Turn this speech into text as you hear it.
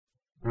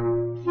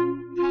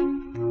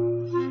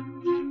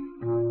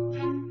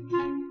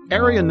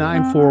Area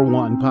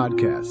 941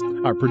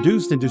 podcasts are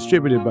produced and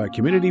distributed by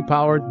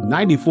community-powered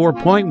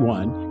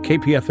 94.1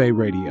 KPFA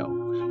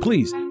Radio.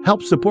 Please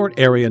help support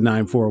Area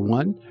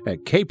 941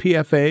 at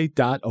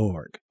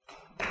kpfa.org.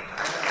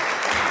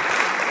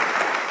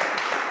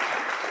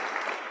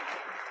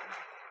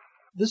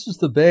 This is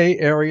the Bay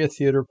Area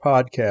Theater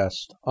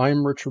Podcast.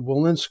 I'm Richard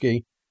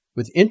Walensky,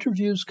 with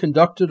interviews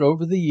conducted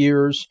over the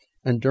years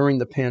and during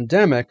the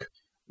pandemic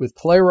with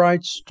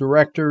playwrights,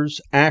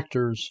 directors,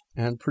 actors,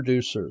 and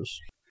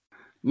producers.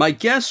 My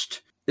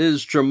guest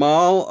is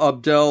Jamal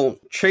Abdel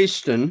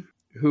Chastin,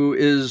 who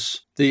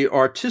is the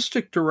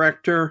artistic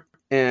director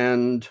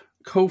and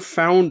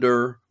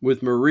co-founder with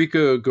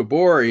Marika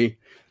Gabori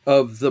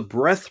of the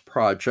Breath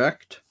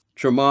Project.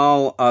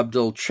 Jamal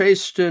Abdel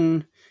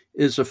Chastin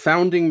is a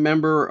founding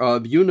member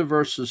of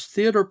Universe's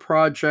Theater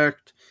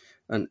Project,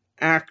 an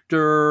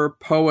actor,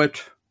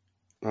 poet,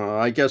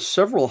 I guess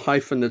several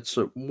hyphenates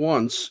at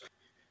once.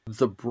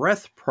 The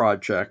Breath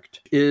Project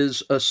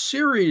is a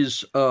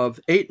series of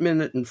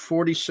 8-minute and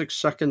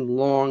 46-second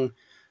long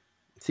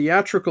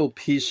theatrical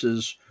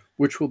pieces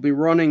which will be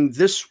running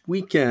this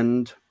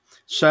weekend,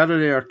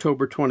 Saturday,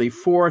 October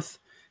 24th,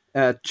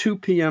 at 2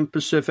 p.m.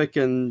 Pacific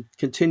and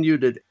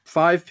continued at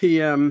 5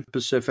 p.m.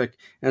 Pacific,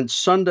 and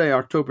Sunday,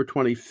 October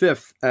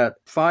 25th at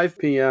 5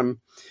 p.m.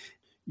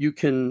 You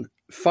can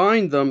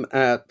find them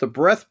at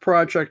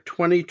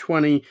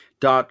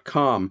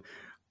thebreathproject2020.com.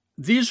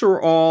 These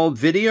are all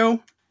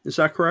video, is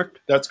that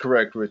correct? That's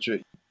correct,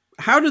 Richard.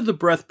 How did the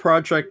Breath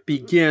Project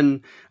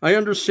begin? I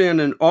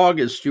understand in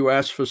August you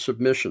asked for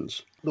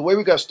submissions. The way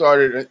we got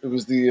started, it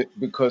was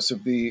because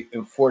of the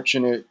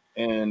unfortunate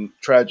and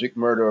tragic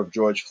murder of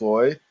George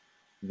Floyd.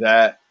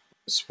 That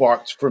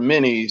sparked for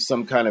many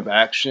some kind of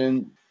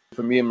action.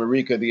 For me and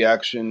Marika, the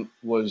action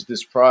was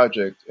this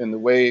project. And the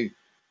way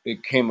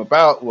it came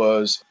about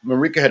was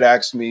Marika had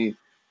asked me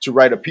to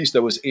write a piece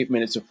that was 8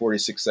 minutes and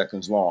 46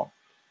 seconds long.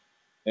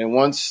 And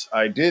once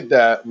I did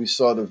that, we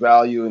saw the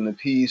value in the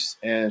piece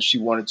and she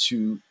wanted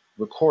to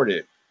record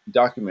it,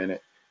 document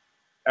it.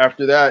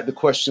 After that, the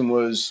question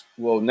was,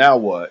 well, now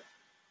what?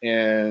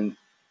 And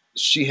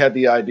she had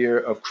the idea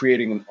of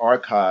creating an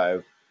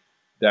archive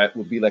that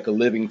would be like a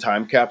living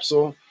time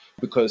capsule,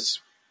 because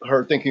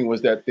her thinking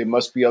was that there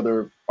must be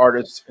other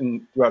artists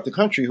throughout the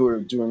country who are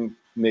doing,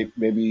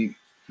 maybe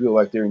feel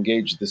like they're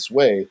engaged this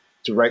way,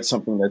 to write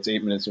something that's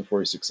 8 minutes and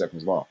 46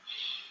 seconds long.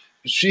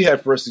 She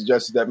had first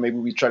suggested that maybe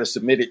we try to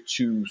submit it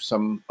to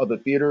some other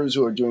theaters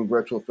who are doing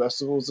virtual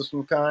festivals of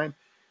some kind.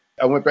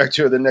 I went back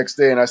to her the next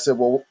day and I said,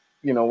 well,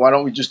 why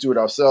don't we just do it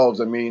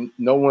ourselves? I mean,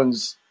 no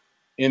one's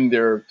in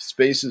their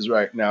spaces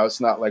right now.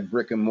 It's not like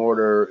brick and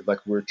mortar,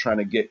 like we're trying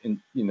to get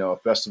in, a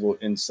festival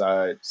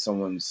inside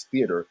someone's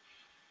theater.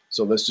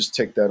 So let's just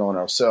take that on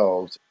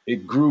ourselves.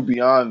 It grew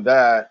beyond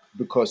that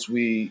because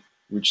we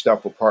reached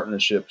out for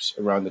partnerships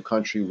around the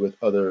country with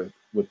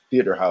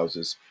theater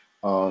houses.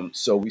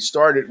 So we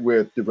started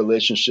with the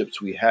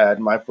relationships we had.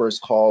 My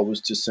first call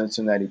was to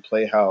Cincinnati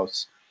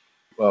Playhouse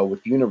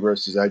with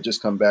Universes. I had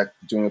just come back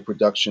doing a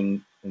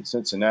production in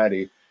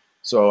Cincinnati.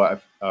 So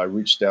I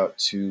reached out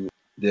to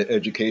the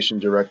education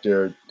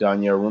director,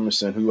 Danielle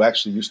Rumison, who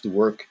actually used to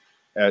work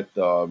at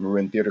the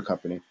Marin Theater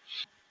Company.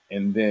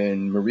 And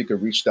then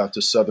Marika reached out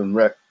to Southern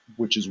Rec,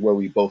 which is where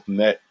we both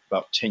met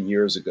about 10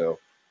 years ago.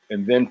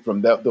 And then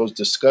from those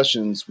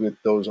discussions with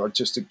those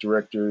artistic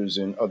directors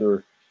and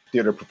other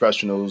theater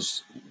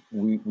professionals,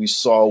 we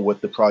saw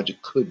what the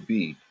project could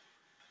be.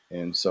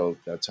 And so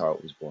that's how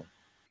it was born.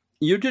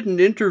 You did an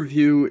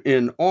interview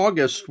in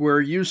August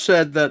where you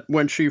said that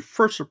when she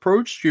first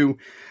approached you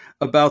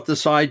about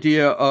this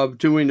idea of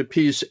doing a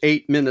piece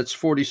 8 minutes,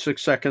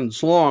 46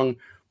 seconds long,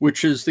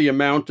 which is the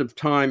amount of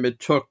time it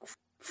took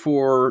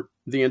for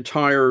the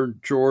entire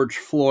George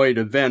Floyd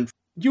event,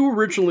 you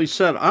originally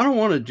said, I don't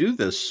want to do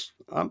this.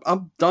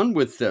 I'm done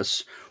with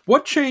this.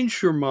 What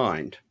changed your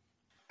mind?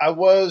 I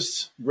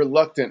was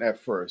reluctant at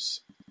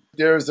first.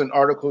 There's an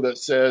article that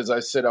says I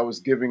said I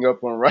was giving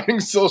up on writing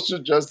social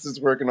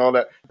justice work and all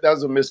that. That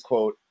was a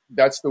misquote.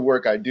 That's the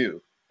work I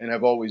do and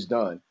have always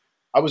done.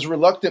 I was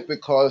reluctant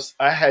because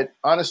I had,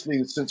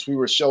 honestly, since we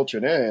were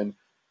sheltered in,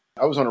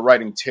 I was on a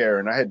writing tear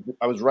and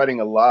I was writing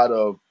a lot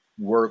of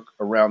work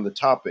around the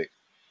topic.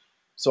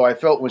 So I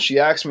felt when she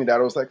asked me that,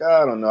 I was like,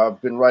 I don't know.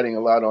 I've been writing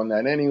a lot on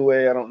that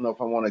anyway. I don't know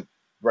if I want to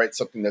write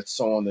something that's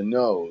so on the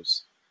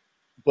nose.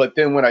 But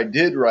then when I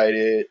did write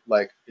it,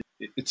 like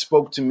it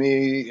spoke to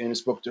me and it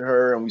spoke to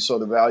her and we saw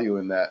the value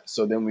in that.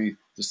 So then we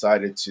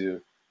decided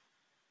to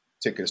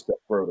take it a step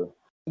further.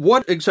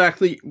 What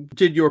exactly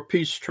did your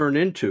piece turn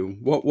into?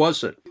 What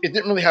was it? It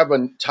didn't really have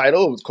a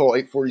title. It was called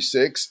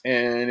 846,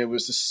 and it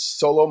was a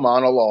solo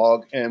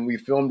monologue, and we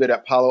filmed it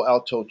at Palo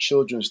Alto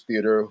Children's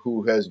Theater,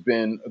 who has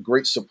been a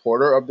great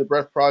supporter of the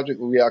Breath Project.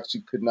 We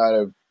actually could not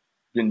have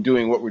been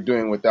doing what we're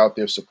doing without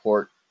their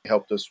support. They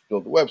helped us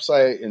build the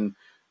website, and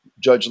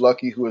Judge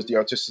Lucky, who is the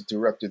artistic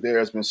director there,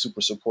 has been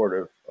super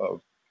supportive of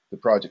the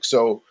project.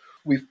 So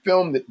we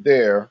filmed it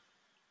there,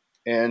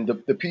 and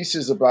the piece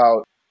is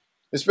about,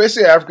 it's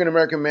basically an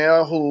African-American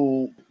male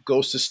who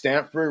goes to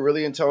Stanford,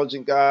 really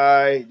intelligent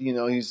guy.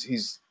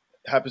 He's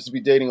happens to be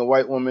dating a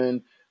white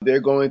woman. They're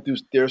going through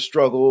their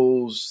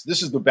struggles.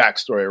 This is the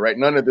backstory, right?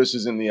 None of this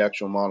is in the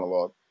actual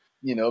monologue.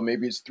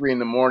 Maybe it's 3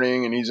 a.m.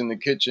 and he's in the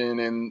kitchen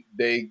and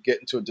they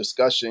get into a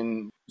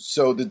discussion.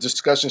 So the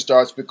discussion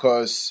starts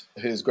because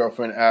his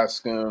girlfriend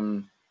asks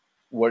him,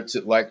 what's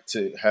it like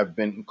to have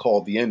been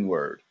called the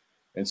N-word?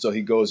 And so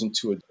he goes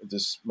into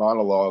this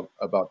monologue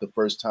about the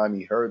first time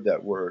he heard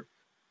that word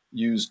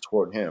used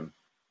toward him.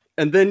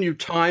 And then you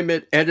time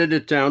it, edit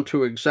it down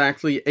to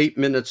exactly 8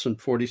 minutes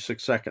and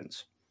 46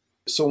 seconds.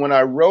 So when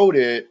I wrote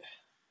it,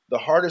 the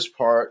hardest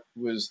part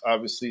was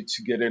obviously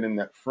to get it in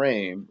that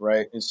frame,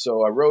 right? And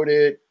so I wrote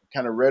it,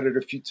 kind of read it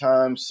a few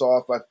times, saw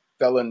if I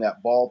fell in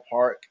that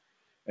ballpark.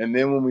 And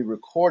then when we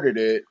recorded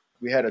it,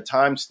 we had a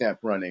timestamp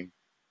running.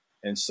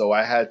 And so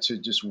I had to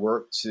just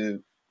work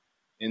to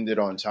end it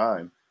on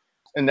time.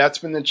 And that's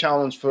been the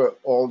challenge for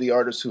all the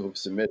artists who have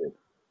submitted.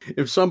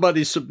 If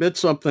somebody submits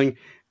something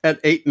at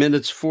 8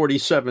 minutes,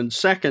 47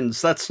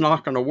 seconds, that's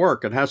not going to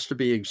work. It has to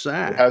be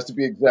exact. It has to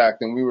be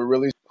exact. And we were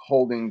really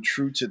holding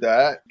true to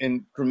that.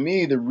 And for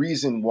me, the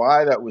reason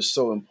why that was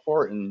so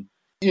important,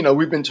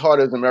 we've been taught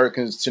as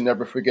Americans to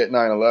never forget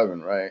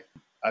 9/11, right?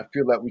 I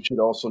feel that we should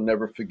also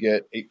never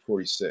forget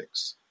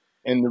 846.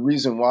 And the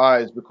reason why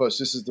is because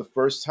this is the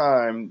first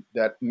time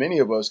that many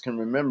of us can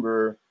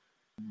remember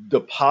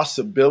the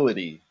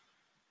possibility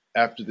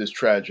after this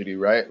tragedy,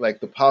 right?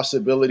 Like the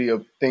possibility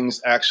of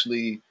things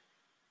actually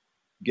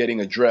getting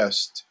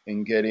addressed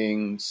and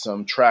getting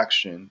some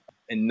traction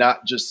and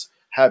not just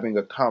having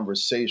a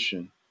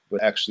conversation,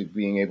 but actually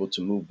being able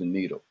to move the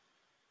needle.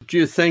 Do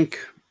you think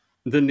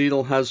the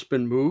needle has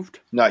been moved?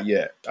 Not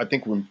yet. I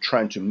think we're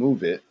trying to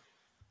move it.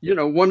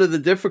 One of the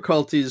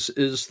difficulties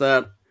is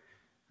that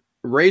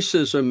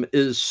racism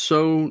is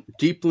so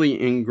deeply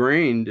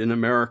ingrained in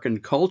American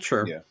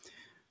culture.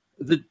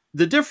 Yeah.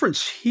 The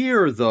difference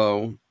here,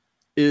 though,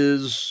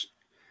 is,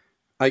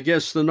 I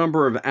guess, the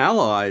number of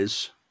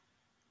allies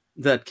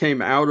that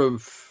came out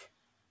of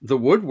the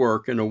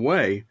woodwork in a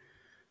way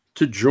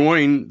to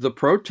join the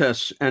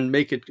protests and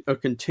make it a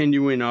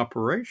continuing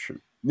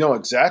operation. No,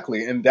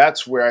 exactly. And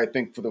that's where I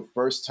think for the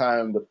first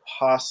time, the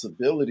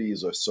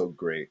possibilities are so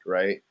great,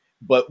 right?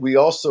 But we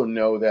also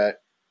know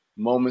that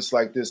moments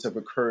like this have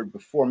occurred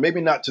before,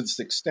 maybe not to this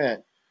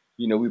extent.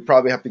 We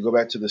probably have to go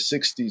back to the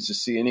 60s to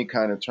see any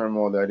kind of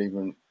turmoil that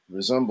even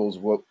resembles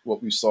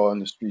what we saw in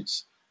the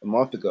streets a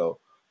month ago.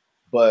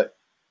 But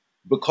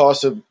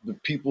because of the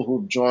people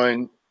who've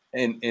joined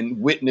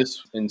and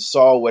witnessed and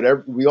saw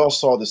whatever, we all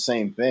saw the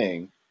same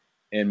thing.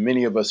 And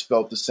many of us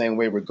felt the same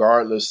way,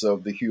 regardless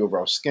of the hue of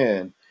our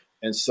skin.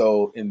 And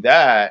so in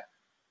that,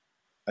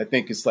 I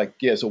think it's like,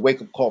 it's a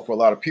wake-up call for a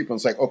lot of people.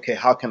 It's like, okay,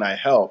 how can I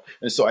help?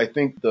 And so I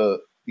think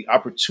the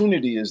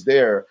opportunity is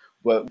there,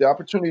 but the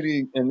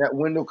opportunity in that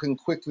window can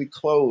quickly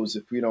close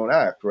if we don't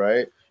act,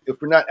 right?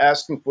 If we're not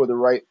asking for the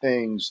right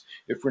things,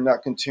 if we're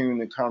not continuing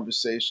the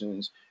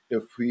conversations,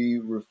 if we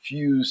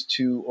refuse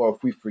to, or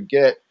if we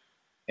forget.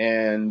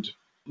 And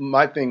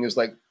my thing is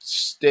like,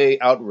 stay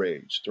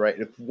outraged, right?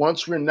 If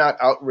once we're not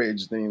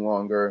outraged any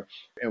longer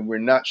and we're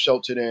not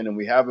sheltered in and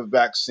we have a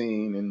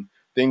vaccine and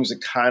things are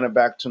kind of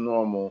back to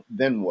normal,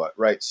 then what,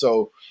 right?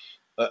 So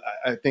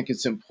I think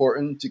it's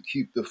important to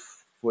keep the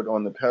foot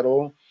on the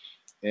pedal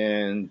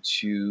and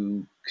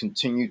to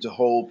continue to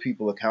hold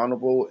people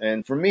accountable.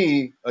 And for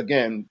me,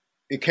 again,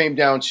 it came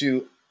down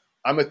to,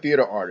 I'm a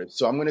theater artist,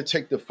 so I'm going to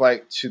take the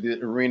fight to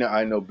the arena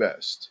I know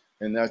best,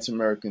 and that's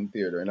American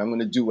theater, and I'm going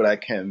to do what I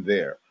can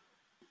there.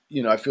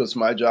 I feel it's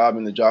my job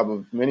and the job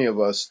of many of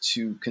us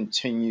to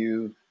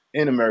continue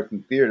in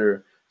American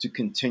theater, to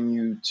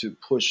continue to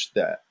push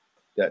that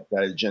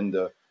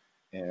agenda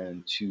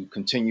and to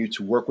continue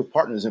to work with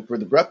partners. And for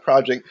the Breath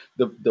Project,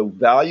 the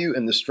value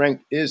and the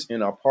strength is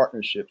in our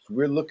partnerships.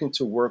 We're looking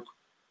to work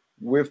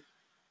with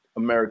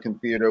American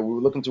theater.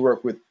 We're looking to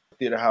work with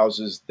theater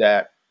houses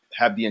that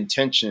have the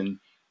intention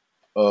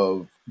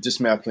of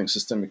dismantling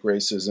systemic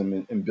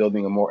racism and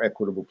building a more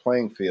equitable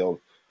playing field.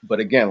 But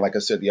again, like I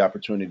said, the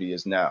opportunity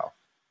is now.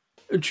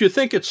 Do you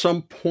think at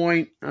some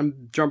point,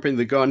 I'm jumping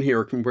the gun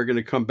here, and we're going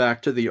to come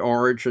back to the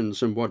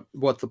origins and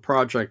what the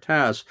project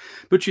has,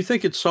 but you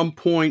think at some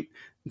point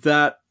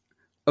that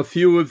a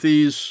few of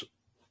these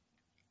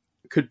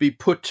could be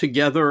put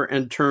together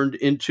and turned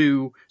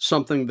into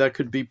something that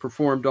could be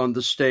performed on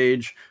the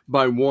stage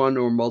by one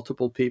or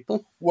multiple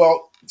people?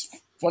 Well, it's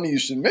funny you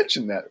should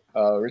mention that,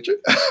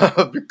 Richard,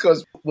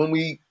 because when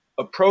we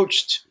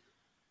approached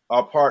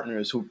our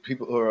partners,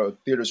 people who are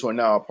theaters who are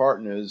now our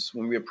partners,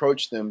 when we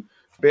approached them,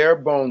 bare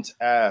bones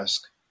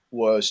ask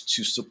was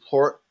to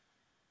support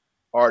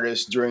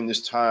artists during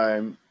this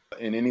time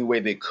in any way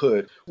they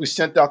could. We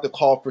sent out the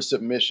call for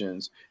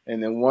submissions,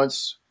 and then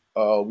once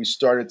we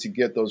started to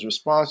get those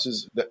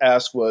responses, the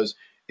ask was,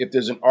 if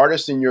there's an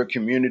artist in your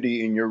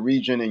community, in your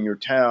region, in your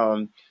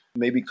town,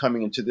 maybe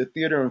coming into the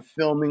theater and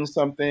filming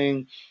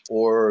something,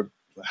 or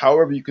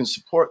however you can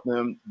support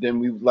them, then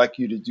we would like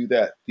you to do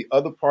that. The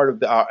other part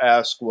of our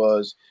ask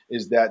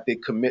is that they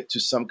commit to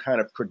some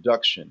kind of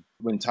production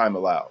when time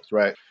allows,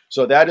 right?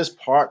 So that is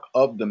part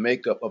of the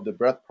makeup of the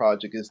Breath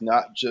Project. Is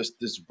not just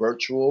this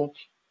virtual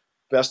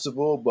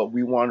festival, but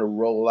we want to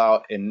roll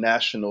out a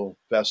national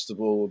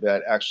festival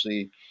that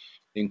actually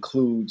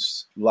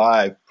includes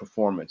live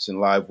performance and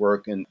live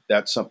work. And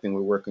that's something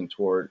we're working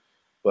toward.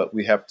 But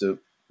we have to,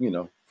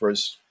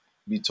 first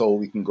be told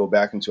we can go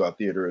back into our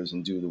theaters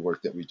and do the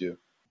work that we do.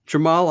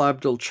 Jamal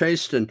Abdul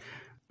Chastin,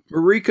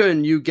 Marika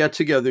and you get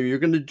together. You're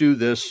going to do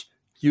this.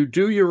 You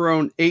do your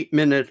own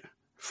 8-minute,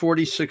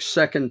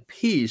 46-second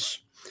piece,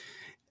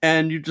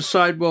 and you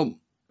decide, well,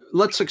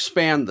 let's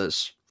expand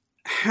this.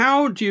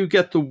 How do you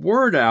get the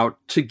word out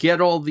to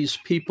get all these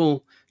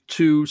people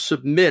to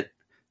submit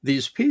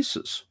these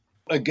pieces?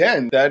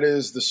 Again, that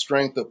is the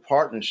strength of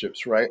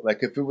partnerships, right?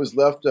 Like if it was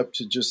left up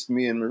to just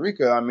me and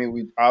Marika, I mean,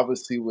 we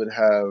obviously would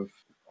have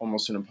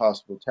almost an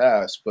impossible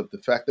task. But the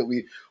fact that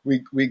we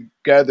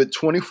gathered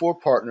 24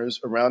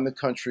 partners around the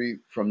country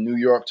from New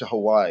York to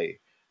Hawaii,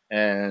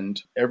 and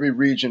every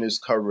region is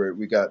covered.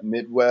 We got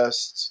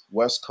Midwest,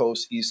 West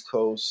Coast, East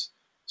Coast,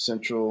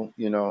 Central,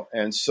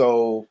 and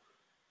so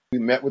we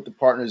met with the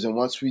partners, and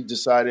once we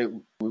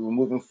decided we were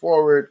moving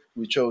forward,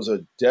 we chose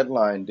a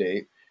deadline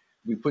date.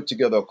 We put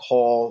together a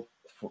call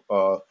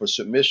for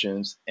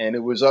submissions, and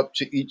it was up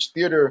to each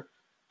theater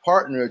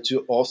partner to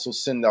also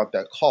send out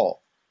that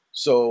call.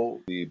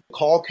 So the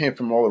call came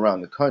from all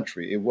around the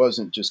country. It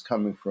wasn't just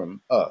coming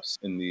from us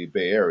in the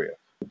Bay Area.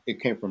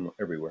 It came from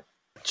everywhere.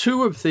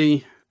 Two of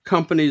the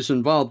companies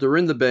involved are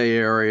in the Bay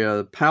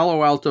Area,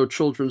 Palo Alto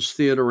Children's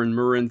Theater and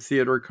Marin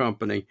Theater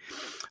Company.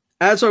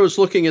 As I was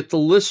looking at the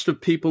list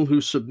of people who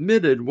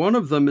submitted, one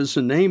of them is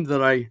a name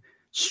that I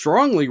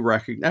strongly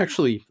recognize.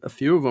 Actually, a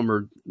few of them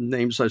are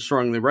names I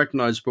strongly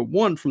recognize, but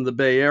one from the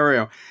Bay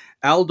Area,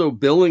 Aldo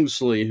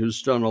Billingsley,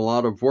 who's done a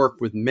lot of work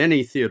with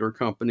many theater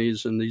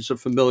companies, and he's a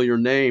familiar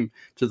name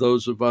to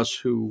those of us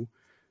who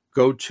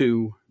go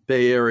to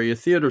Bay Area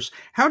theaters.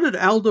 How did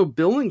Aldo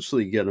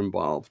Billingsley get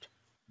involved?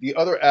 The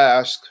other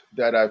ask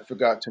that I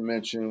forgot to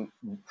mention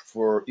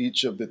for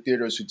each of the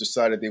theaters who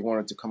decided they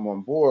wanted to come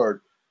on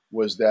board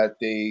was that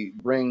they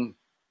bring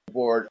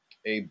aboard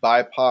a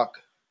BIPOC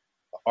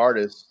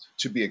artist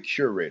to be a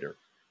curator.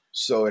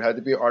 So it had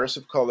to be an artist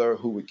of color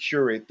who would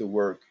curate the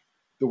work.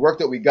 The work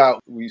that we got,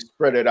 we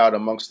spread it out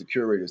amongst the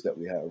curators that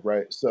we have,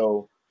 right?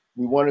 So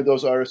we wanted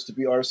those artists to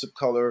be artists of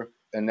color,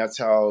 and that's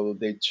how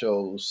they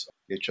chose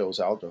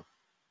Aldo,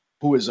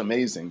 who is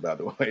amazing, by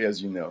the way,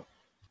 as you know.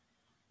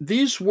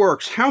 These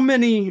works, how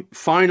many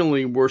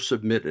finally were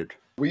submitted?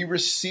 We've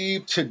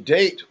received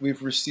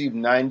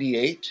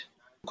 98.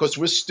 Of course,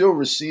 we're still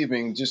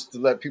receiving, just to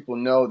let people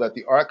know that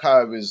the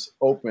archive is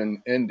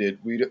open-ended.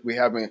 We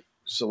haven't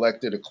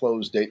selected a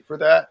closed date for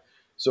that.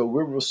 So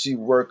we'll receive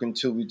work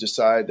until we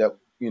decide that,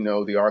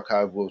 the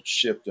archive will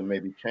shift and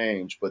maybe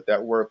change. But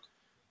that work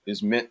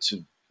is meant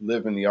to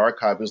live in the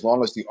archive as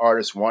long as the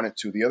artists want it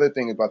to. The other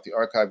thing about the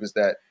archive is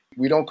that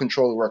we don't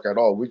control the work at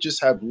all. We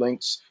just have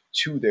links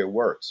to their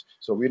works.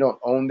 So we don't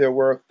own their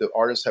work. The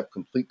artists have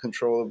complete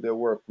control of their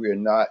work. We are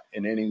not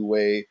in any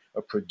way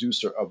a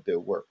producer of their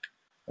work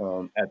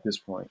at this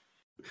point.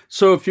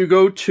 So if you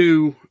go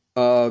to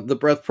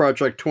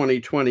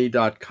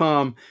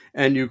thebreathproject2020.com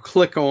and you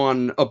click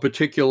on a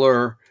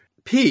particular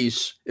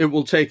piece, it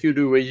will take you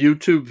to a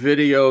YouTube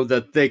video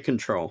that they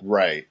control.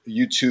 Right.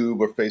 YouTube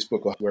or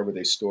Facebook or wherever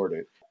they stored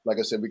it. Like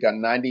I said, we got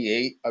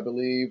 98, I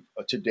believe,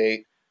 to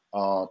date.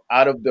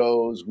 Out of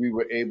those, we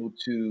were able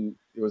to,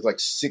 it was like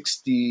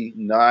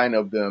 69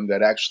 of them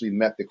that actually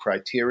met the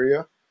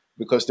criteria,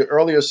 because the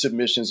earlier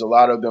submissions, a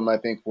lot of them, I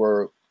think,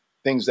 were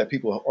things that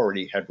people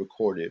already had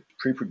recorded,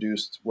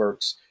 pre-produced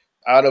works.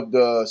 Out of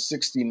the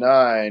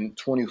 69,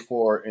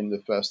 24 in the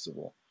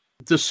festival.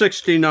 The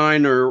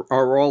 69 are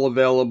all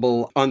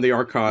available on the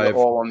archive. They're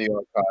all on the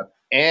archive.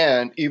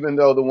 And even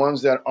though the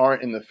ones that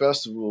aren't in the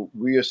festival,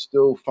 we are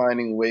still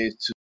finding ways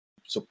to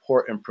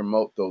support and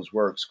promote those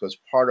works, because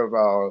part of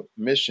our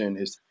mission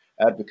is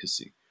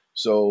advocacy.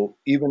 So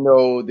even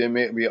though there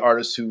may be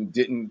artists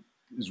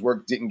whose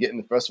work didn't get in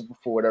the festival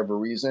for whatever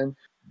reason,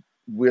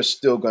 we're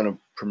still going to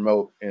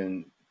promote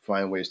and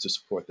find ways to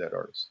support that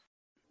artist.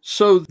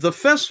 So the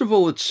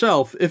festival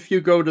itself, if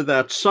you go to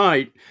that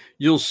site,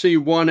 you'll see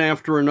one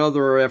after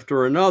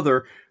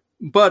another.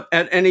 But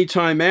at any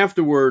time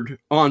afterward,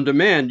 on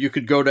demand, you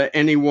could go to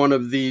any one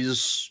of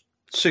these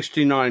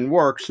 69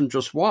 works and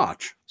just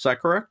watch. Is that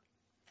correct?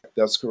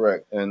 That's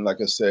correct. And like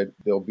I said,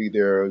 they'll be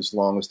there as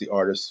long as the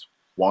artist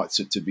wants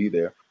it to be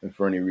there. And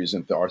for any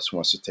reason, if the artist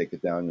wants to take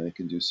it down, then they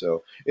can do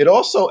so. It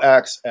also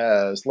acts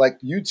as,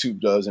 like YouTube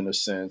does in a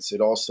sense,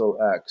 it also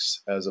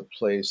acts as a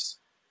place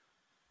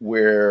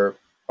where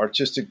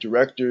artistic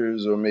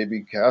directors or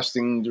maybe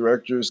casting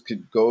directors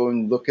could go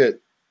and look at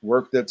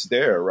work that's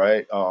there,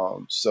 right?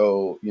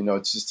 So,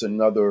 it's just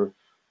another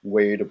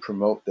way to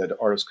promote that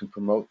artists can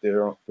promote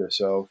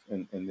themselves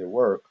and their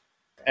work,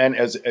 and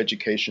as an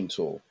education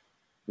tool,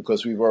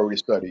 because we've already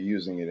started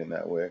using it in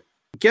that way.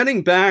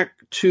 Getting back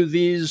to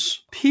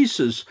these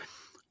pieces,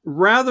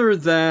 Rather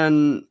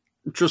than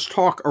just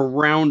talk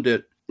around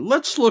it,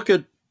 let's look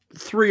at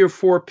 3 or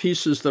 4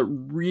 pieces that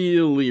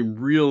really,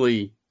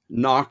 really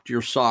knocked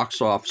your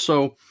socks off.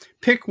 So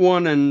pick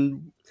one,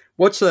 and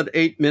what's that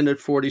 8-minute,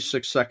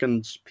 46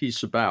 seconds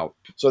piece about?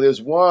 So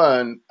there's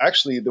one,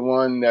 actually the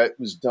one that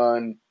was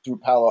done through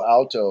Palo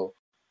Alto,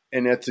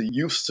 and it's a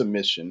youth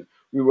submission.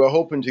 We were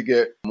hoping to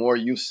get more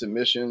youth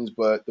submissions,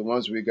 but the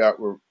ones we got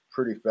were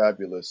pretty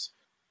fabulous.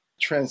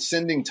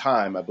 Transcending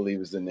Time, I believe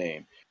is the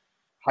name.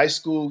 High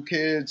school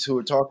kids who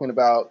are talking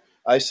about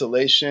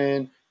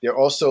isolation.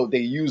 They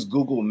use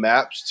Google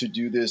Maps to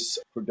do this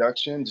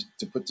production,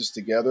 to put this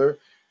together.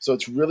 So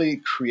it's really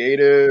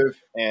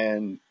creative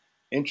and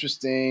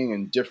interesting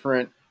and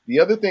different. The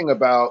other thing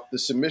about the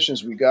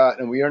submissions we got,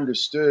 and we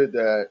understood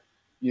that,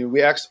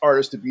 we asked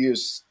artists to be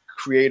as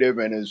creative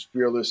and as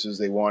fearless as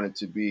they wanted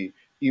to be,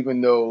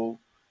 even though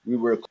we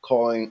were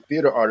calling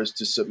theater artists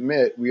to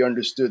submit. We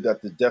understood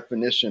that the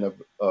definition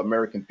of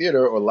American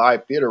theater or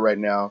live theater right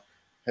now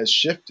has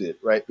shifted,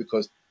 right?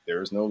 Because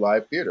there is no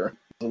live theater.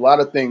 A lot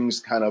of things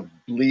kind of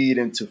bleed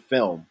into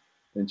film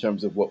in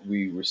terms of what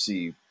we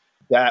receive.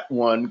 That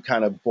one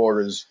kind of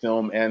borders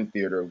film and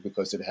theater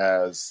because it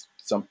has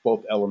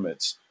both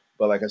elements.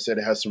 But like I said,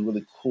 it has some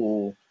really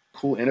cool,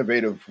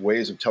 innovative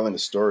ways of telling a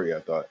story, I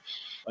thought.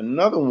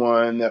 Another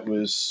one that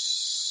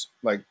was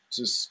like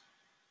just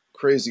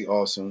crazy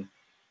awesome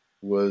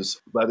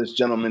was by this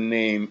gentleman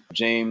named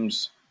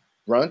James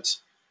Brunt.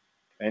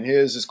 And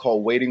his is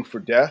called Waiting for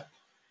Death.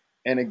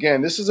 And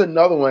again, this is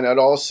another one that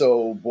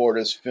also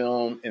borders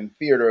film and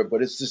theater,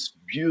 but it's just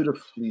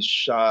beautifully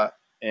shot,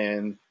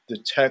 and the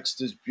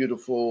text is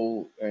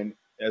beautiful. And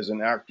as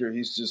an actor,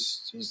 he's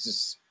just,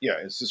 it's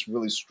just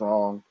really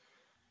strong.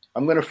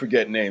 I'm going to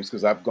forget names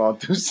because I've gone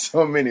through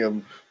so many of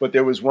them, but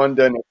there was one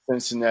done at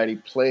Cincinnati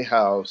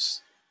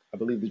Playhouse. I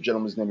believe the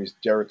gentleman's name is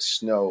Derek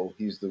Snow.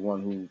 He's the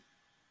one who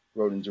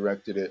wrote and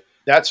directed it.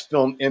 That's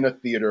filmed in a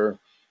theater.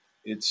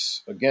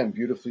 It's, again,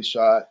 beautifully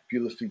shot,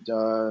 beautifully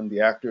done.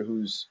 The actor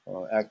who's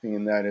acting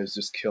in that is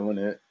just killing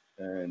it.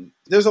 And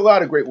there's a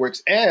lot of great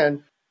works.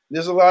 And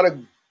there's a lot of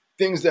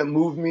things that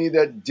moved me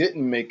that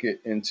didn't make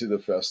it into the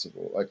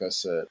festival, like I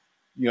said.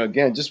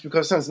 Again, just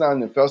because it's not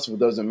in the festival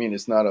doesn't mean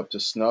it's not up to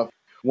snuff.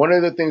 One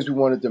of the things we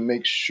wanted to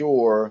make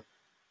sure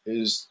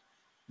is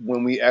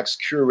when we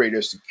asked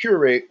curators to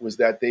curate was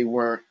that they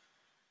weren't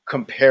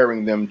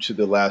comparing them to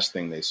the last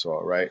thing they saw,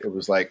 right? It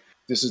was like,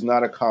 this is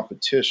not a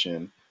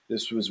competition.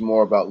 This was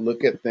more about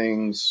look at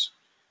things,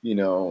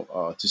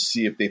 to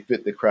see if they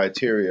fit the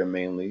criteria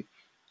mainly.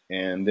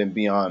 And then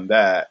beyond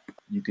that,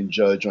 you can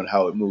judge on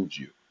how it moves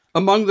you.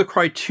 Among the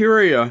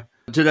criteria,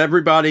 did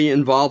everybody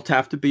involved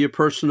have to be a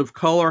person of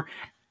color?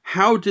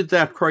 How did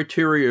that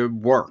criteria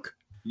work?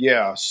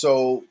 Yeah,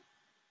 so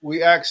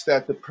we asked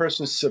that the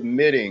person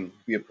submitting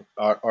be an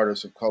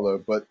artist of color,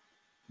 but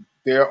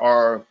there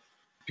are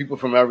people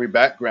from every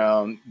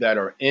background that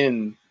are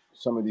in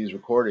some of these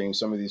recordings,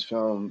 some of these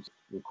films,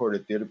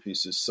 recorded theater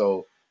pieces.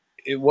 So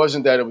it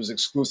wasn't that it was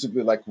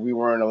exclusively like we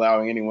weren't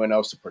allowing anyone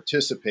else to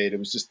participate. It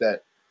was just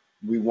that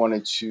we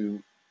wanted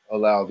to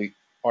allow the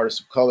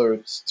artists of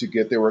color to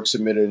get their work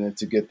submitted and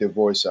to get their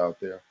voice out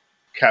there,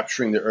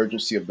 capturing the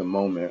urgency of the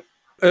moment.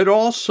 It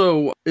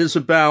also is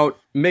about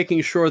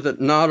making sure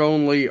that not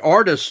only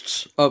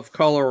artists of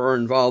color are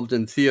involved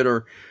in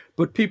theater,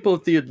 but people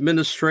at the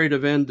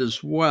administrative end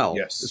as well.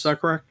 Yes. Is that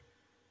correct?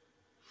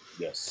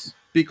 Yes.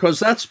 Because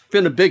that's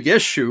been a big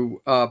issue,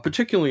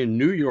 particularly in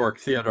New York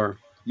theater.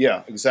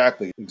 Yeah,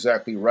 exactly.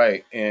 Exactly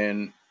right.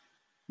 And,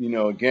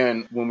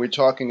 again, when we're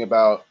talking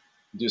about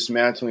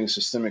dismantling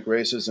systemic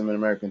racism in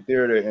American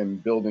theater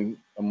and building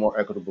a more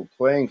equitable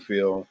playing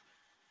field,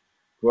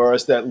 for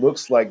us, that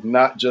looks like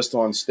not just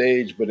on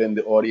stage, but in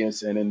the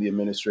audience and in the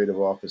administrative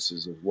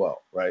offices as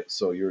well, right?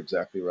 So you're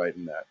exactly right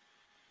in that.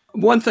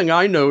 One thing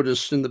I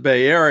noticed in the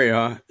Bay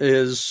Area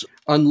is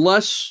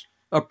unless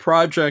a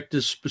project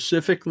is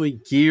specifically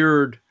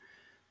geared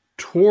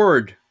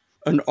toward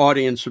an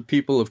audience of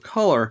people of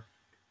color,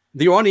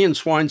 the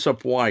audience winds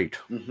up white.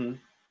 Mm-hmm.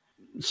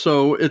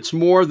 So it's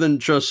more than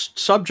just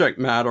subject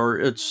matter.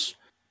 It's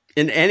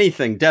in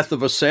anything, Death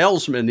of a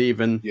Salesman,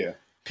 even,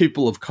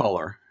 people of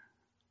color.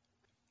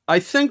 I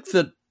think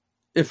that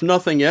if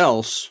nothing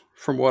else,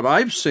 from what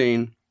I've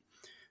seen,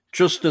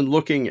 just in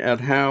looking at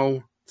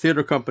how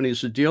theater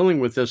companies are dealing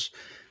with this,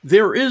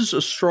 there is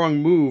a strong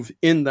move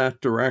in that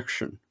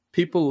direction.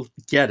 People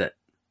get it.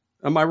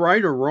 Am I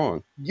right or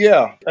wrong?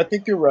 Yeah, I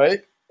think you're right.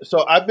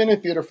 So I've been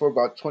in theater for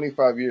about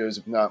 25 years,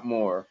 if not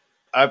more.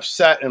 I've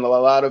sat in a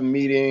lot of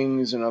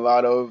meetings and a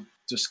lot of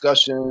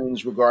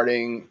discussions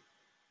regarding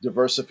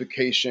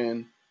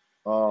diversification,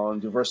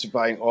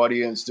 diversifying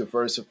audience,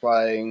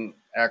 diversifying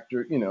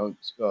actor,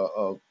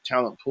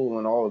 talent pool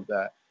and all of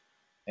that.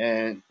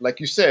 And like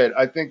you said,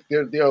 I think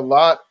there are a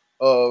lot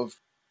of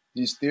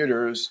these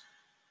theaters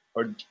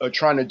are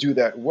trying to do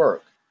that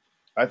work.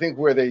 I think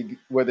where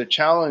the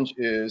challenge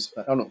is,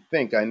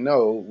 I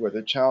know where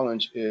the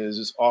challenge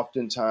is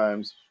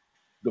oftentimes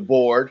the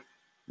board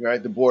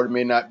right? The board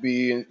may not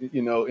be,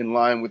 in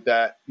line with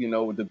that,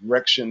 with the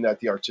direction that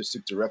the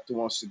artistic director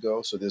wants to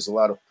go. So there's a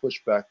lot of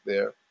pushback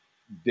there.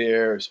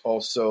 There's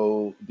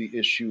also the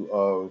issue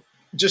of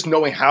just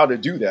knowing how to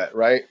do that,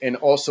 right? And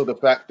also the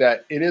fact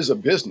that it is a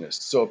business.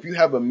 So if you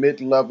have a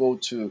mid-level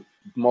to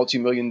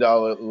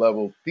multi-million-dollar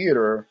level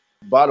theater,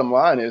 bottom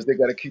line is they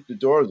got to keep the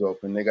doors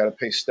open. They got to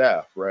pay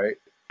staff, right?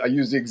 I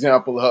use the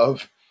example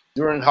of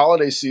during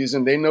holiday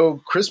season, they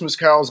know Christmas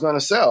Carol is going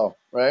to sell,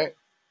 right?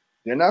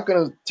 They're not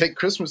going to take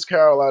Christmas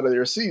Carol out of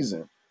their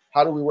season.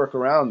 How do we work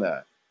around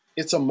that?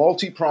 It's a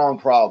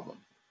multi-pronged problem.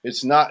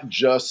 It's not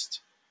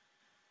just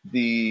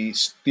the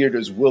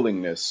theater's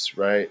willingness,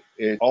 right?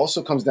 It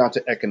also comes down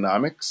to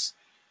economics,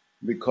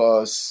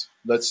 because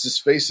let's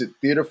just face it,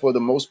 theater for the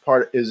most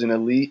part is an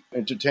elite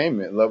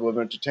entertainment, level of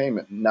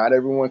entertainment. Not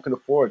everyone can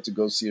afford to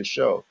go see a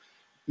show,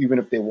 even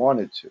if they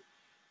wanted to.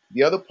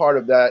 The other part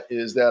of that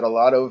is that a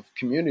lot of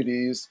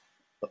communities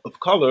of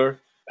color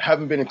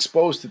haven't been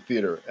exposed to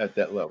theater at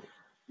that level.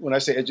 When I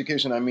say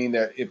education, I mean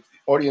that if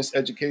audience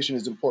education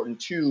is important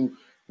too,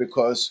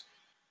 because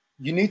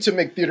you need to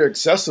make theater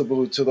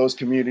accessible to those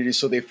communities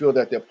so they feel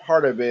that they're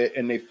part of it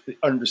and they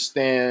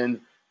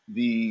understand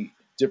the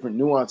different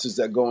nuances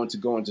that go into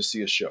going to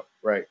see a show,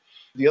 right?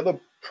 The other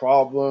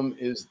problem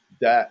is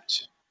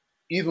that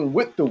even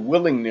with the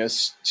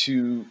willingness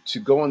to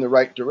go in the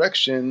right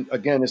direction,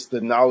 again, it's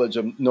the knowledge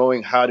of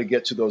knowing how to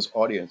get to those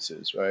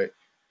audiences, right?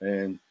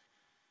 And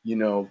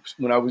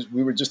when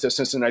we were just at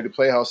Cincinnati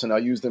Playhouse, and I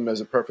use them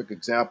as a perfect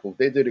example.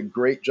 They did a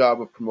great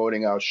job of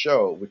promoting our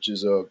show,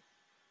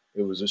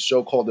 it was a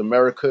show called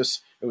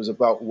Americus. It was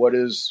about what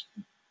is,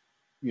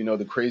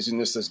 the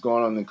craziness that's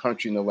gone on in the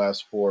country in the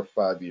last 4 or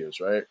 5 years,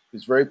 right?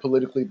 It's a very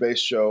politically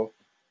based show.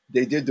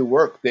 They did the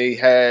work. They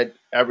had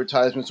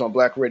advertisements on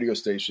black radio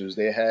stations.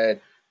 They had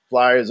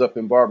flyers up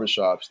in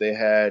barbershops. They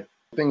had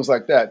things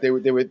like that. They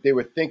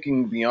were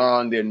thinking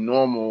beyond their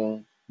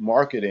normal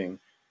marketing,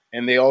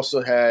 and they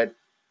also had,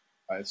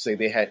 I'd say,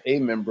 they had a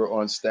member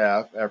on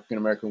staff, African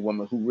American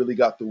woman, who really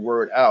got the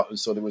word out, and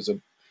so there was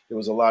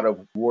a lot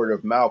of word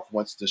of mouth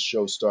once the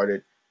show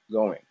started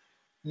going.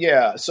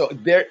 Yeah, so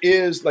there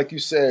is, like you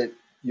said,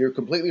 you're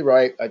completely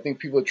right. I think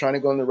people are trying to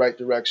go in the right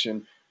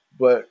direction,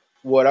 but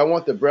what I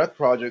want the Breath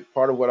Project,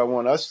 part of what I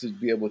want us to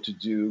be able to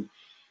do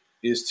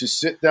is to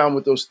sit down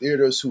with those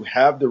theaters who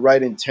have the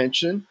right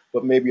intention,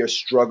 but maybe are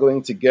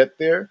struggling to get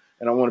there.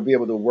 And I want to be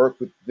able to work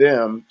with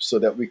them so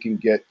that we can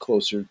get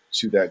closer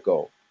to that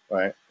goal,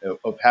 right?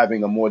 Of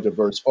having a more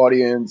diverse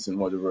audience and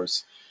more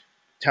diverse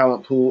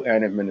talent pool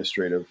and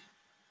administrative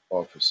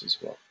office as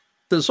well.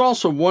 There's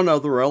also one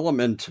other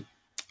element,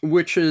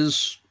 which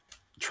is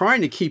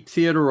trying to keep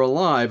theater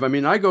alive. I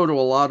mean, I go to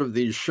a lot of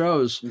these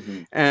shows,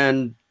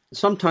 and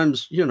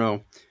sometimes,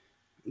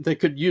 they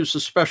could use a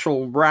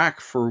special rack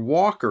for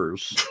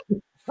walkers.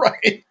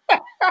 Right.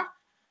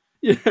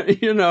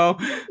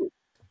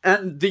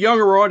 And the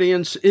younger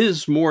audience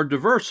is more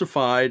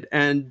diversified,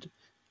 and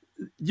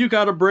you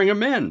got to bring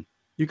them in.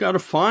 You got to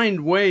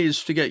find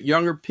ways to get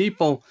younger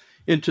people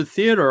into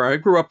theater. I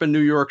grew up in New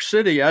York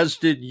City, as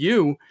did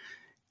you,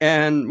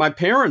 and my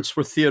parents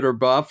were theater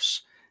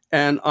buffs,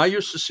 and I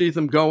used to see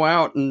them go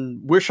out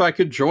and wish I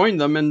could join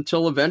them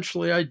until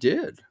eventually I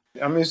did.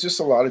 I mean, it's just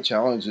a lot of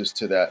challenges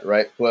to that,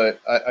 right? But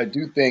I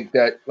do think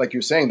that, like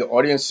you're saying, the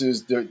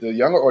audiences, the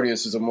younger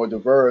audiences are more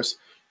diverse,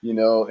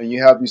 and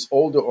you have these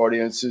older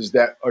audiences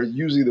that are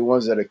usually the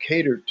ones that are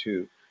catered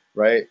to,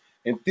 right?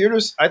 And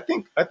theaters, I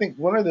think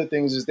one of the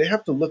things is they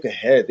have to look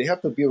ahead. They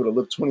have to be able to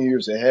look 20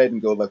 years ahead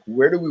and go, like,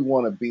 where do we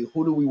want to be?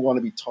 Who do we want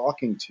to be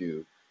talking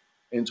to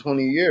in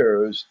 20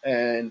 years?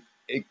 And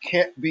it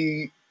can't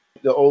be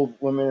the old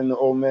women and the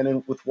old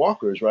men with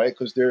walkers, right?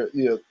 Because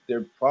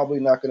they're probably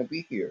not going to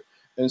be here.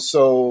 And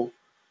so,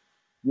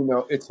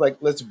 it's like,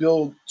 let's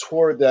build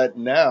toward that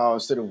now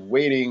instead of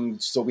waiting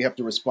so we have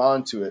to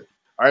respond to it.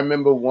 I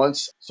remember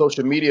once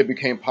social media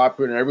became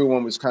popular and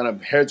everyone was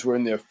heads were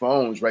in their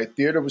phones, right?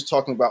 Theater was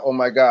talking about, oh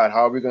my God,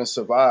 how are we going to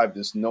survive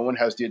this? No one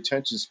has the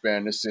attention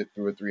span to sit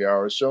through a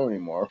 3-hour show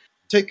anymore.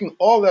 Taking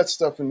all that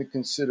stuff into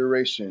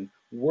consideration,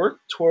 work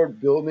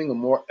toward building a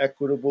more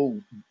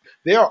equitable.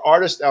 There are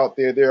artists out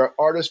there. There are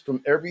artists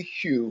from every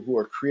hue who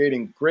are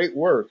creating great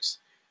works,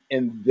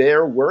 and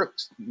their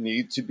works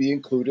need to be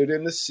included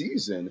in the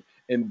season.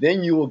 And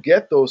then you will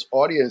get those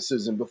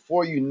audiences. And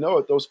before you know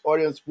it, those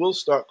audiences will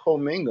start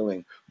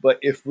commingling. But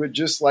if we're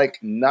just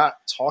not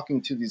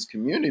talking to these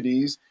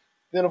communities,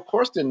 then of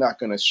course they're not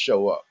going to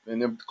show up.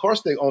 And of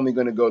course they're only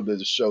going to go to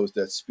the shows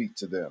that speak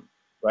to them,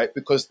 right?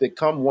 Because they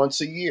come once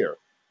a year,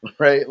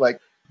 right? Like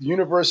the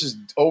universe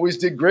always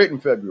did great in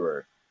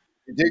February.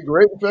 It did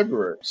great in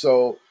February.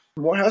 So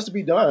more has to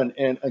be done.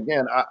 And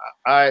again,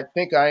 I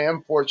think I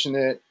am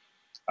fortunate.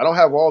 I don't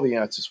have all the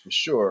answers for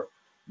sure,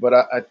 but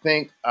I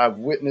think I've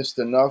witnessed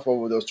enough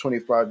over those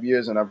 25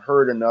 years, and I've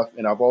heard enough,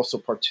 and I've also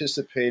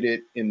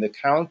participated in the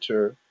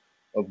counter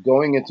of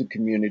going into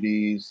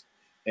communities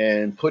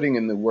and putting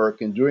in the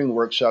work and doing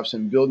workshops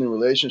and building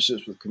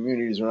relationships with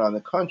communities around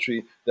the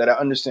country that I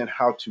understand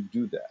how to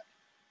do that.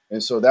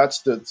 And so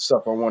that's the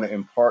stuff I want to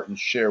impart and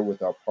share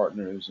with our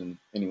partners and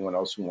anyone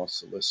else who wants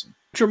to listen.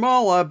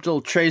 Jamal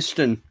Abdul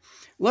Chaston,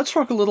 let's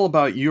talk a little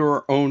about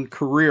your own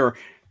career.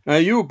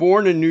 You were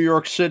born in New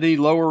York City,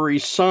 Lower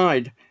East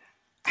Side.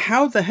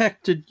 How the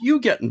heck did you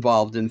get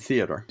involved in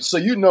theater? So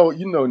you know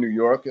New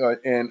York,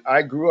 and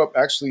I grew up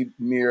actually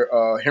near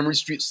Henry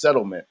Street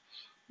Settlement.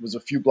 It was a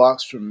few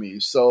blocks from me.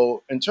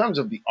 So in terms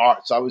of the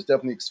arts, I was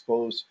definitely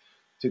exposed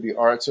to the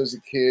arts as a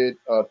kid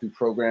through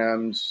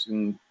programs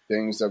and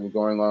things that were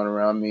going on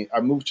around me.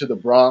 I moved to the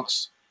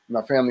Bronx.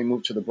 My family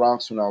moved to the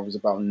Bronx when I was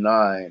about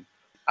 9.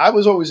 I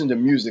was always into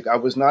music. I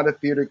was not a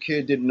theater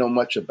kid, didn't know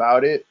much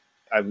about it.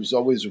 I was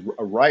always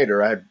a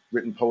writer. I had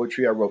written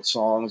poetry. I wrote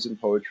songs and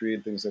poetry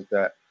and things like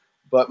that.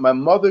 But my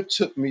mother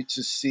took me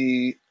to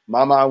see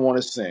Mama, I Want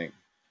to Sing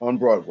on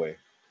Broadway.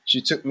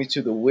 She took me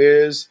to The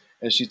Wiz,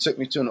 and she took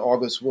me to an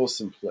August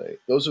Wilson play.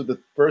 Those were the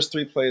first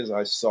 3 plays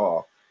I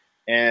saw.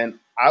 And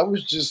I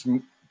was just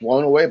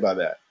blown away by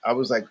that. I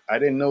was like, I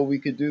didn't know we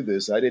could do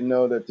this. I didn't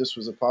know that this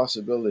was a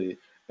possibility.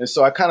 And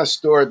so I kind of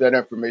stored that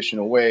information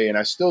away, and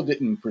I still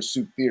didn't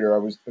pursue theater. I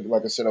was,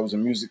 like I said, I was a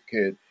music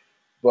kid.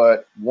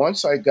 But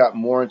once I got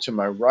more into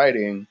my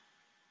writing,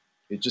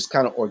 it just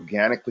kind of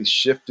organically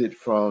shifted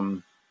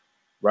from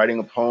writing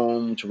a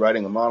poem to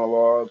writing a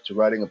monologue to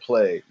writing a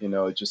play.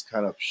 It just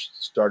kind of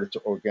started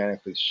to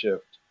organically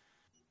shift.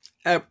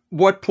 At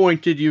what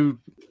point did you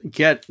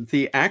get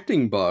the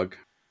acting bug?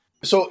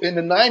 So in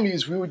the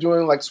 90s, we were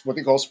doing like what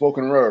they call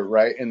spoken word,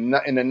 right? And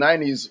in the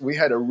 90s, we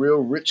had a real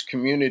rich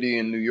community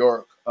in New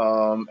York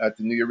at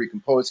the New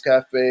Eurekan Poets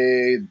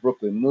Cafe,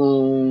 Brooklyn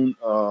Moon,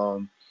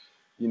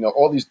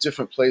 all these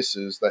different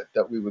places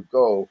that we would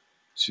go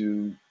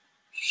to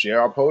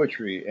share our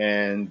poetry.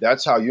 And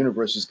that's how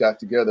Universes got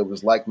together,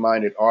 was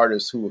like-minded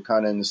artists who were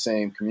kind of in the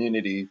same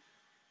community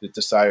that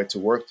decided to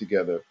work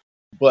together.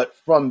 But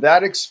from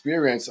that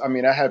experience, I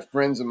had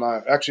friends of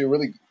mine, actually a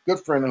really good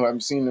friend who I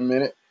haven't seen in a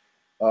minute,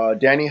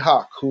 Danny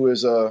Hawk, who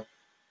is a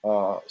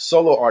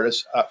solo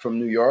artist from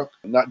New York,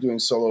 not doing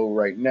solo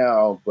right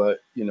now,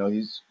 but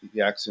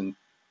he acts in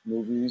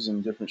movies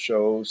and different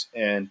shows.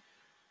 And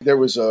there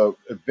was a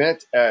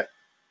event at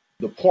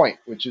The Point,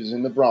 which is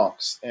in the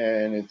Bronx,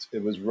 and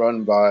it was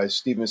run by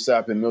Stephen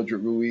Sapp and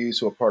Mildred Ruiz,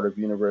 who are part of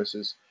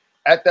Universes.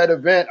 At that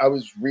event, I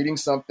was reading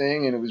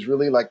something, and it was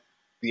really like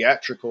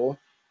theatrical.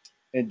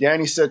 And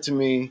Danny said to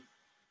me,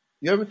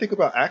 "You ever think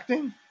about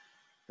acting?"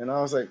 And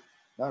I was like,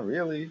 "Not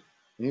really."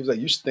 And he was like,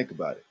 "You should think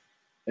about it."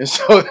 And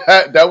so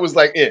that was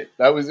like it.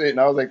 That was it. And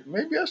I was like,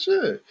 maybe I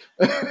should.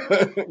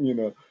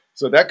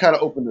 So that kind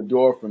of opened the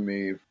door for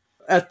me.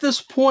 At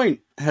this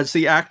point, has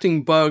the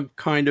acting bug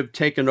kind of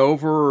taken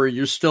over, or are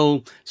you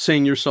still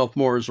seeing yourself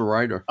more as a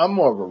writer? I'm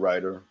more of a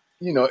writer.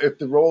 If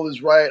the role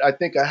is right, I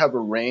think I have a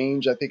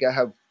range. I think I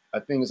have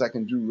things I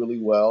can do really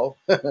well.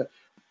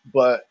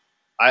 But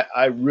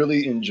I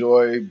really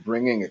enjoy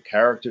bringing a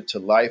character to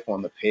life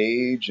on the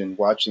page and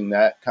watching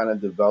that kind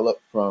of develop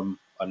from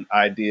an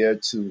idea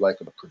to like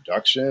a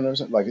production or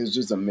something. Like, it's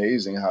just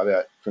amazing how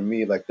that, for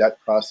me, like that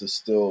process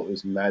still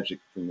is magic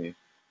for me.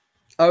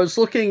 I was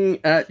looking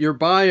at your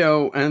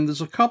bio, and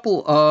there's a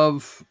couple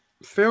of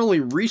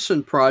fairly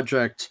recent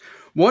projects.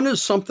 One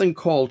is something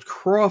called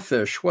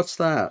Crawfish. What's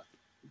that?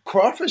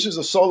 Crawfish is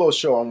a solo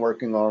show I'm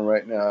working on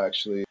right now,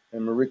 actually,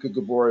 and Marika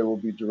Gabori will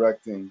be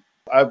directing.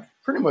 I've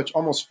pretty much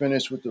almost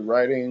finished with the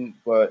writing,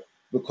 but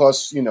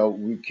because,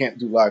 we can't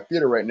do live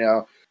theater right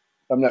now,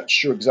 I'm not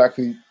sure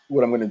exactly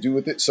what I'm going to do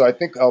with it. So I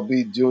think I'll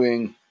be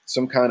doing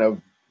some kind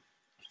of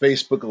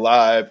Facebook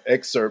Live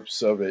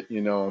excerpts of it,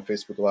 on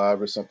Facebook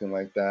Live or something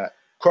like that.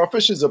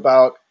 Crawfish is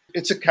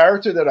it's a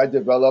character that I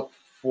developed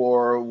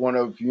for one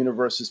of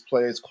Universe's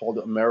plays called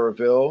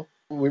Maryville.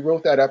 We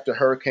wrote that after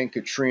Hurricane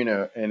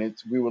Katrina, and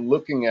we were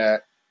looking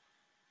at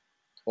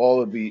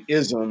all of the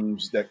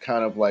isms that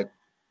kind of like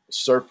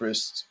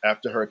surfaced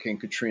after Hurricane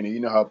Katrina. You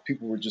know how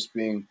people were just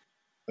being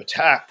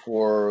attacked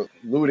for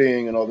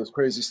looting and all this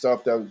crazy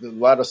stuff. A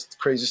lot of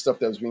crazy stuff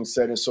that was being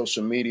said in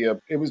social media.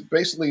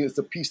 It's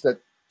a piece that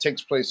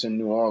takes place in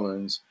New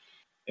Orleans.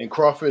 And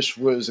Crawfish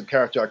was a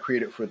character I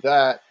created for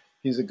that.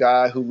 He's a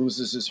guy who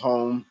loses his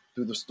home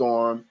through the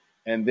storm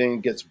and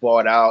then gets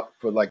bought out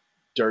for like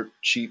dirt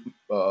cheap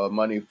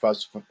money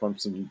from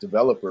some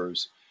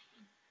developers.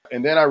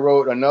 And then I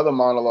wrote another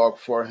monologue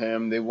for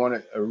him. They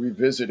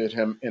revisited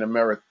him in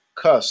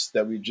Americus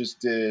that we just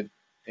did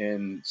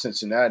in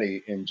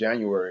Cincinnati in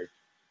January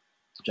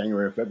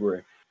or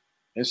February.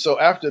 And so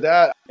after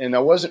that, and I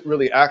wasn't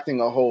really acting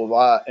a whole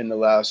lot in the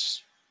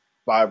last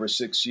 5 or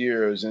 6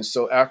 years. And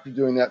so after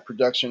doing that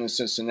production in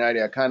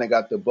Cincinnati, I kind of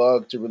got the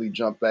bug to really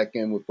jump back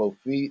in with both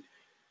feet.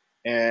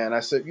 And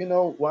I said,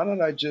 why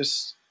don't I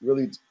just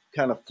really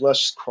kind of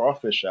flesh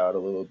Crawfish out a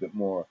little bit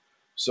more?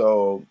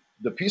 So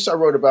the piece I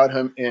wrote about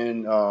him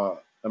in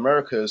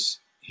Americas,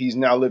 he's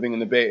now living in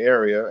the Bay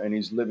Area, and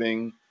he's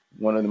living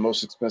one of the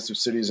most expensive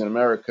cities in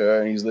America,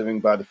 and he's living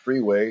by the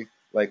freeway,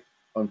 like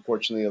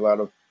unfortunately a lot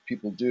of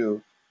people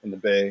do in the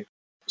Bay.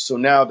 So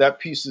now that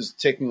piece is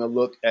taking a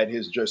look at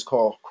his just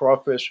called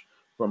Crawfish: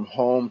 From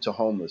Home to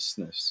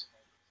Homelessness.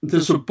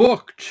 There's a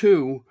book,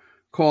 too,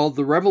 called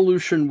The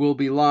Revolution Will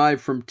Be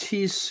Live from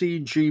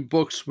TCG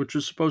Books, which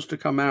is supposed to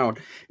come out.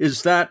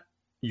 Is that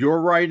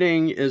your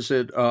writing? Is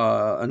it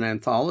an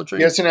anthology?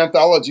 Yeah, it's an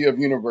anthology of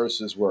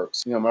Universe's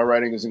works. My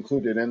writing is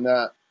included in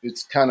that.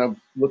 It's kind of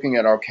looking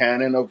at our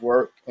canon of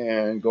work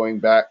and going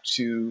back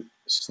to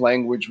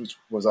Slanguage, which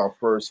was our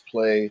first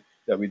play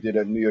that we did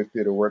at New York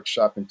Theater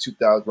Workshop in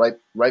 2000,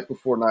 right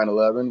before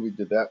 9/11. We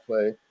did that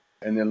play,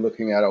 and then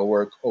looking at our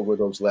work over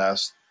those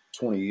last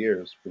 20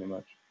 years, pretty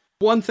much.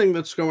 One thing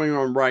that's going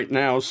on right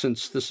now,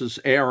 since this is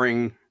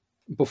airing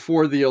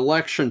before the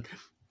election,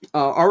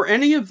 are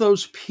any of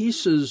those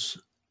pieces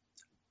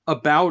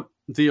about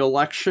the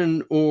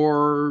election,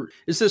 or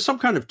is there some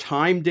kind of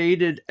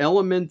time-dated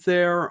element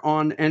there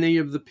on any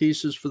of the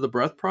pieces for the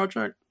Breath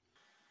Project?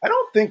 I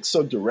don't think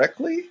so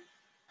directly.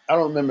 I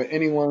don't remember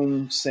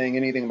anyone saying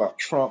anything about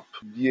Trump.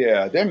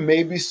 Yeah, there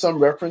may be some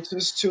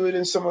references to it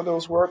in some of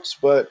those works,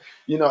 but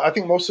I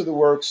think most of the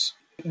works,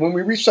 when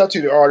we reached out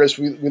to the artists,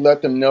 we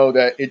let them know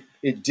that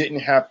it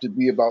didn't have to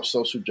be about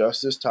social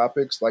justice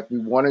topics. Like, we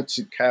wanted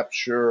to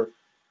capture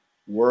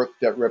work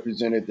that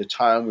represented the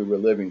time we were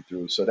living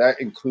through. So that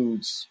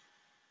includes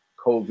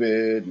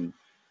COVID and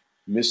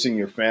missing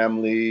your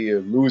family or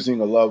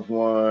losing a loved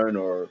one,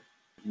 or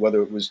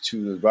whether it was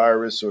to the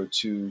virus or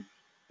to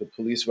the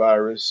police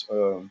virus.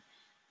 So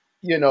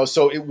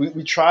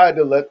we tried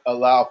to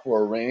allow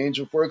for a range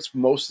of works.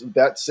 Most of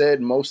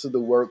the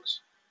works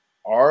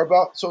are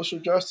about social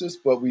justice,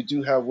 but we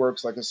do have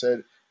works, like I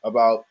said,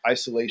 about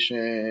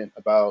isolation,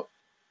 about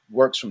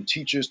works from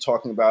teachers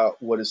talking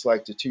about what it's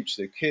like to teach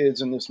their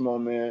kids in this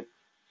moment,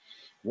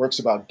 works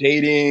about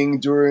dating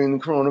during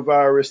the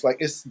coronavirus. Like,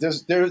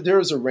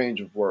 there's a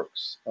range of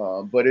works,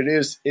 but it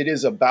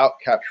is about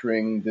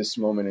capturing this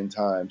moment in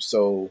time.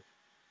 So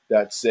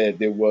that said,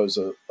 there was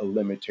a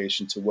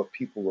limitation to what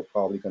people were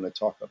probably going to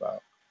talk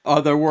about.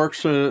 Are there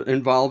works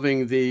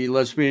involving the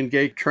lesbian,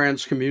 gay,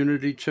 trans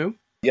community too?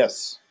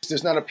 Yes.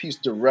 There's not a piece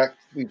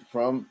directly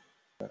from,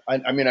 I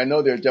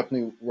know there are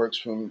definitely works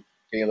from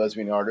gay and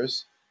lesbian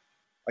artists.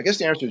 I guess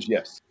the answer is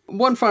yes.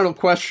 One final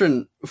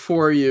question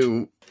for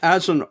you.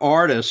 As an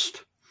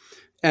artist,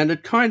 and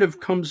it kind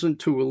of comes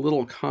into a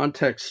little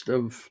context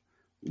of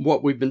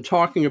what we've been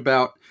talking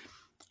about,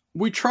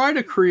 we try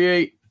to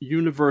create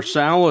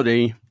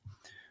universality,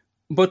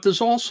 but there's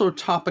also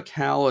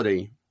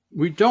topicality.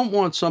 We don't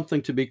want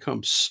something to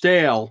become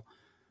stale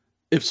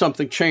if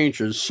something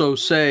changes. So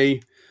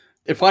say,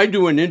 if I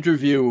do an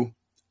interview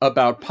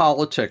about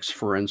politics,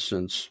 for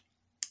instance,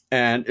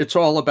 and it's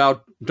all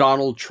about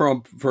Donald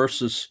Trump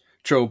versus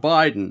Joe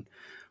Biden,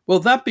 well,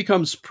 that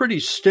becomes pretty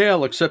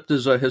stale, except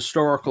as a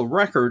historical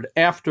record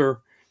after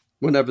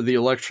whenever the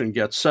election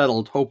gets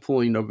settled,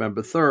 hopefully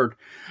November 3rd.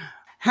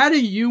 How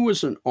do you,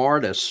 as an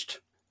artist,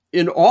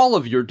 in all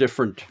of your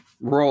different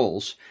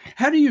roles,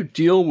 how do you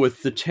deal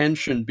with the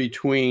tension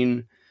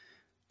between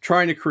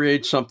trying to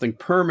create something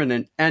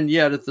permanent and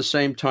yet at the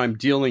same time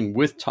dealing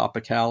with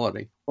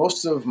topicality?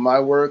 Most of my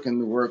work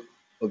and the work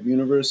of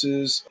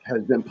Universes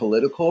has been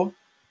political.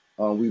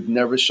 We've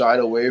never shied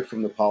away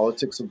from the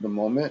politics of the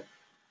moment.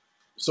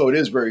 So it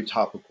is very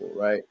topical,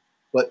 right?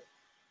 But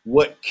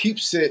what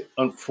keeps it,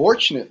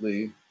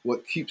 unfortunately,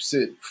 what keeps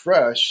it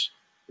fresh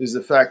is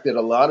the fact that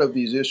a lot of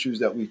these issues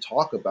that we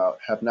talk about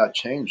have not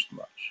changed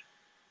much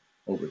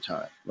over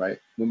time, right?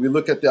 When we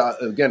look at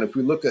if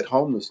we look at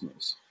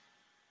homelessness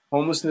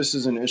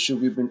is an issue.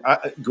 We've been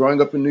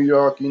growing up in New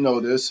York,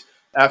 this,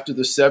 after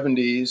the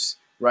 70s,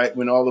 right?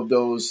 When all of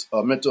those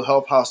mental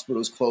health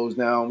hospitals closed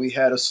down, we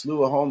had a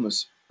slew of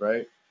homeless,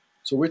 right?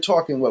 So we're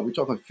talking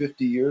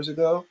 50 years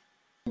ago?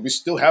 We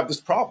still have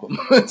this problem.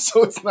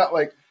 So it's not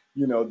like,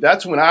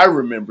 that's when I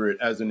remember it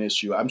as an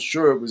issue. I'm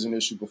sure it was an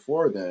issue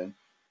before then.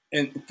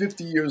 And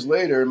 50 years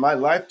later, in my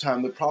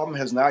lifetime, the problem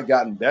has not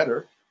gotten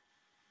better.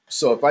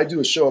 So if I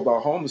do a show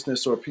about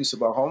homelessness or a piece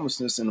about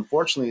homelessness, and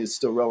unfortunately, it's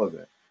still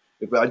relevant.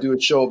 If I do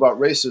a show about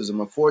racism,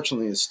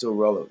 unfortunately, it's still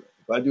relevant.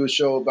 If I do a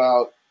show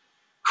about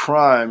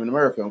crime in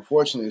America,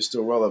 unfortunately, it's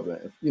still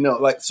relevant.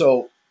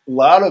 So a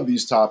lot of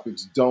these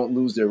topics don't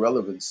lose their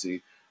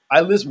relevancy.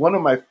 One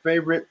of my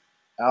favorite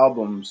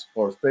albums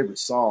or favorite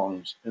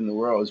songs in the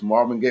world is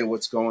Marvin Gaye,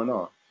 What's Going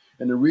On?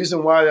 And the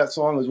reason why that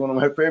song is one of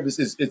my favorites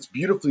is it's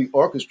beautifully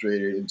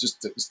orchestrated. It's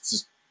just a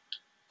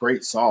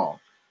great song.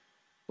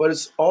 But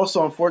it's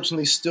also,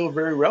 unfortunately, still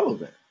very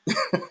relevant.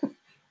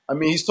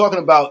 He's talking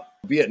about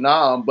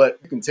Vietnam, but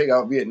you can take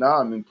out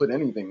Vietnam and put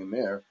anything in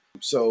there.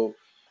 So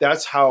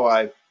that's how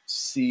I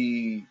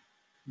see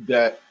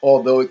that,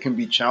 although it can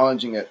be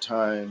challenging at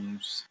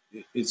times,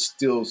 it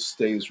still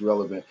stays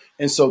relevant.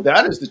 And so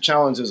that is the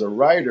challenge as a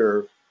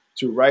writer,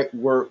 to write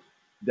work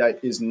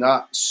that is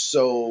not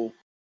so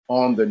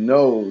on the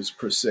nose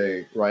per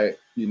se, right?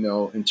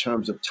 In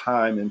terms of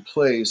time and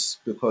place,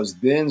 because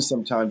then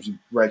sometimes you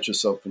write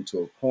yourself into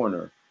a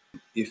corner.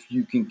 If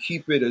you can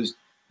keep it as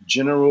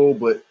general,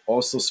 but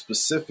also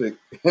specific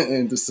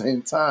at the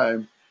same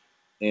time,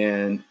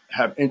 and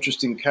have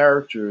interesting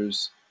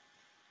characters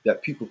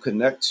that people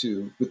connect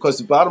to, because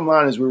the bottom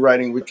line is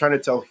we're trying to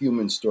tell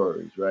human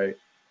stories, right?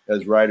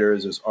 As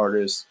writers, as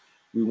artists,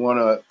 We want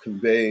to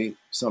convey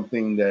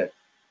something that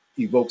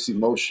evokes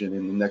emotion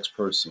in the next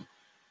person.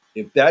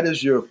 If that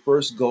is your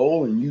first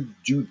goal and you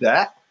do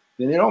that,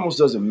 then it almost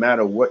doesn't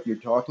matter what you're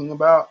talking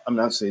about. I'm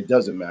not saying it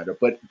doesn't matter,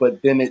 but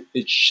then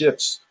it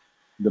shifts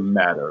the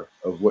matter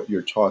of what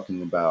you're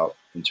talking about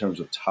in terms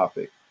of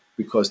topic,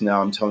 because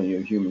now I'm telling you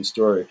a human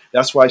story.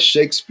 That's why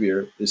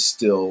Shakespeare is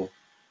still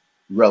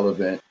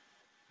relevant,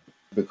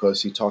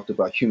 because he talked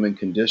about human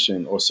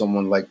condition, or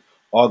someone like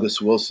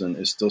August Wilson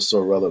is still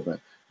so relevant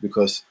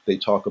because they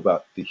talk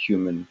about the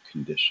human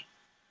condition.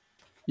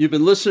 You've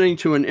been listening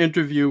to an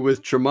interview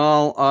with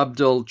Jamal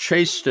Abdul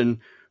Chastin,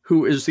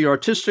 who is the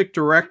artistic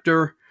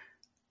director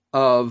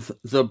of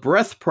The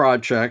Breath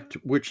Project,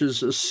 which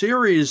is a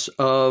series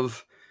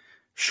of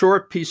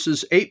short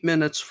pieces, 8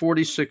 minutes,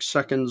 46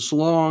 seconds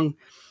long,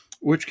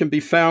 which can be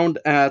found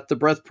at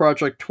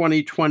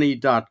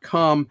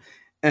thebreathproject2020.com,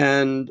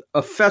 and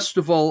a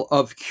festival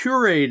of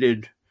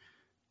curated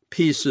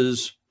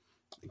pieces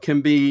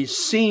can be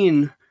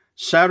seen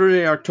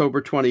Saturday,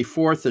 October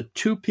 24th at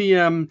 2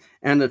 p.m.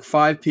 and at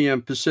 5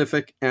 p.m.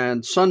 Pacific,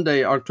 and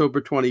Sunday, October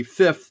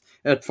 25th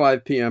at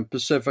 5 p.m.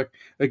 Pacific.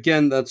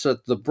 Again, that's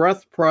at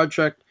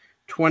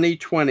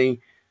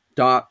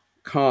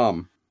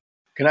thebreathproject2020.com.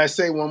 Can I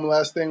say one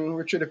last thing,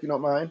 Richard, if you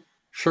don't mind?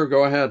 Sure,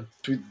 go ahead.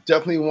 We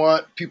definitely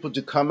want people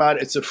to come out.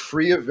 It's a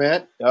free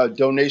event,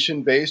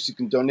 donation-based. You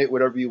can donate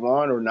whatever you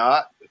want or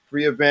not.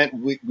 Free event.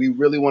 We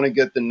really want to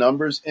get the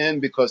numbers in,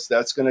 because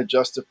that's going to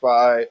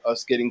justify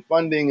us getting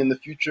funding in the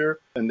future,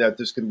 and that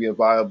there's going to be a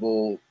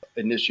viable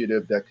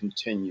initiative that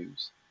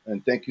continues.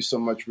 And thank you so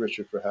much,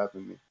 Richard, for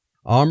having me.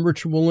 I'm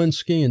Richard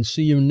Walensky, and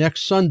see you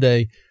next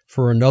Sunday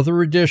for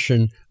another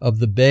edition of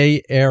the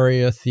Bay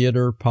Area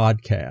Theater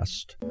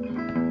Podcast.